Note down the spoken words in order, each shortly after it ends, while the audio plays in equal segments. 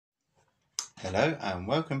Hello and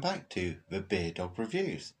welcome back to the Beer Dog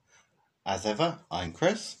Reviews. As ever, I'm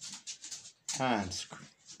Chris, and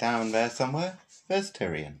down there somewhere, there's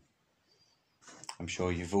Tyrion. I'm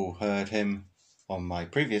sure you've all heard him on my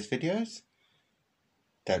previous videos.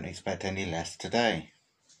 Don't expect any less today.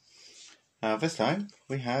 Now this time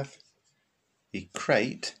we have the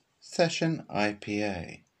Crate Session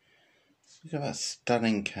IPA. Look at that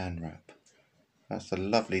stunning can wrap. That's a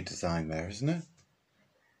lovely design there, isn't it?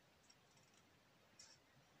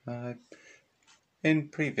 In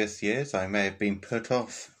previous years I may have been put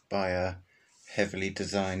off by a heavily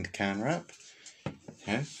designed can wrap,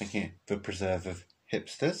 thinking the preserve of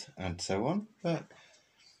hipsters and so on, but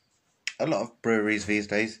a lot of breweries these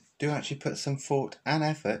days do actually put some thought and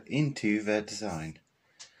effort into their design.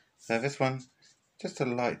 So this one, just a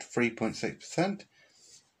light 3.6%.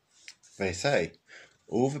 They say,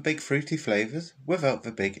 all the big fruity flavours without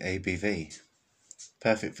the big ABV.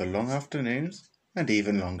 Perfect for long afternoons and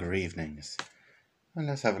even longer evenings. And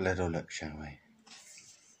let's have a little look, shall we?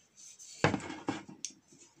 Let's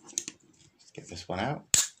get this one out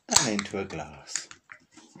and into a glass.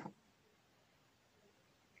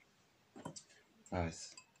 Oh,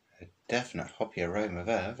 it's a definite hoppy aroma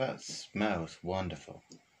there. That smells wonderful.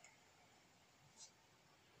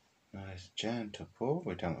 Nice gentle pour.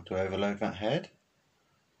 We don't want to overload that head.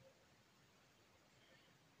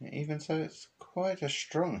 Even so, it's quite a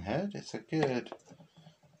strong head. It's a good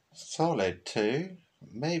solid 2,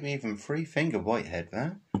 maybe even 3-finger whitehead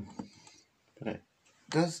there. But it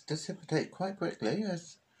does dissipate quite quickly.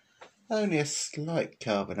 There's only a slight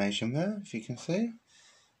carbonation there, if you can see.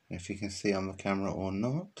 If you can see on the camera or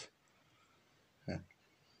not.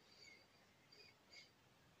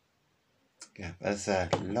 Yeah, there's a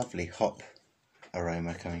lovely hop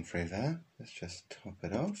aroma coming through there. Let's just top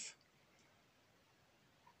it off.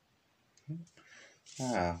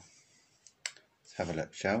 Now, let's have a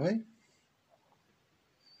look, shall we?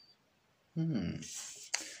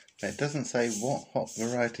 It doesn't say what hop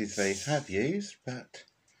varieties they have used, but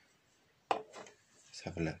let's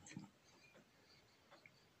have a look.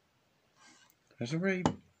 There's a very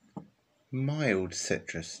mild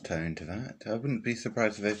citrus tone to that. I wouldn't be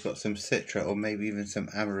surprised if they've got some Citra or maybe even some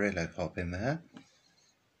Amarillo hop in there.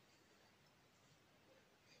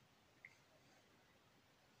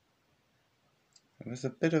 There's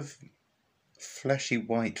a bit of fleshy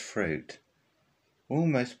white fruit,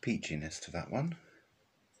 almost peachiness to that one.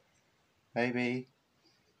 Maybe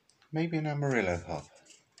an Amarillo hop.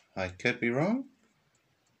 I could be wrong,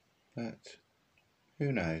 but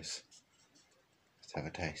who knows? Let's have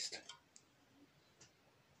a taste.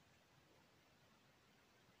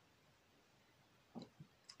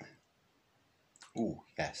 Oh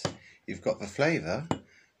yes, you've got the flavour,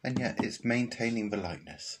 and yet it's maintaining the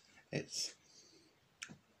lightness. It's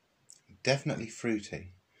definitely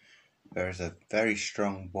fruity. There is a very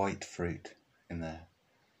strong white fruit in there.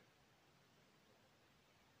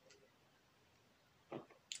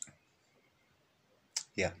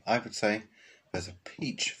 Yeah, I would say there's a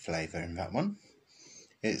peach flavour in that one.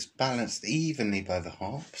 It's balanced evenly by the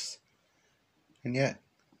hops, and yet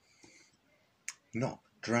not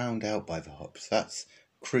drowned out by the hops. That's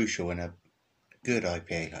crucial in a good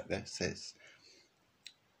IPA like this. It's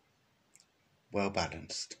well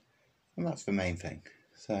balanced, and that's the main thing.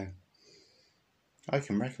 So I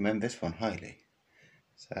can recommend this one highly.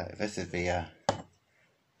 So this is the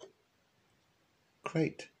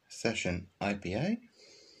Crate Session IPA.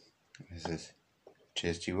 This is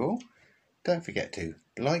cheers to you all. Don't forget to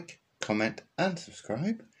like, comment and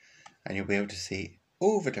subscribe, and you'll be able to see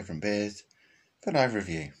all the different beers that I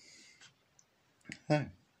review. So,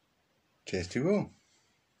 cheers to you all.